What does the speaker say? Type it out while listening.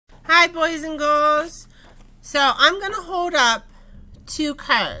Hi, boys and girls. So I'm going to hold up two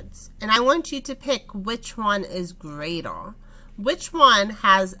cards, and I want you to pick which one is greater. Which one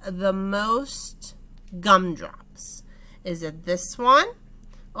has the most gumdrops? Is it this one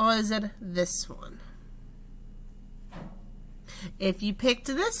or is it this one? If you picked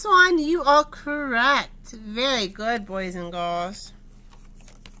this one, you are correct. Very good, boys and girls.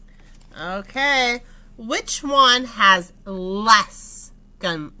 Okay, which one has less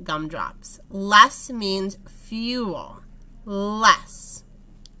gumdrops? Less means fewer. Less.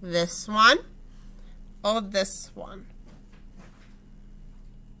 This one or this one?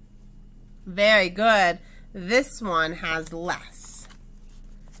 Very good. This one has less.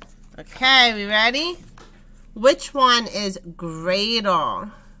 Okay, we ready? Which one is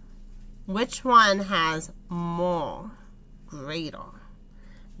greater? Which one has more? Greater.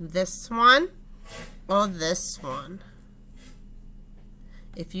 This one or this one?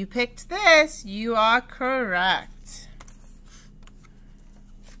 If you picked this, you are correct.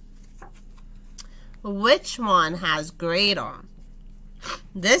 Which one has greater?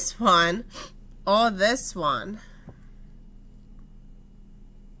 This one or this one?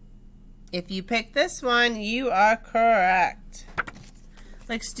 If you pick this one, you are correct.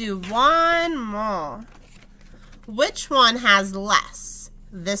 Let's do one more. Which one has less?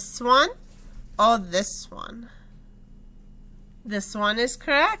 This one or this one? This one is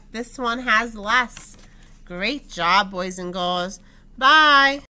correct. This one has less. Great job, boys and girls. Bye.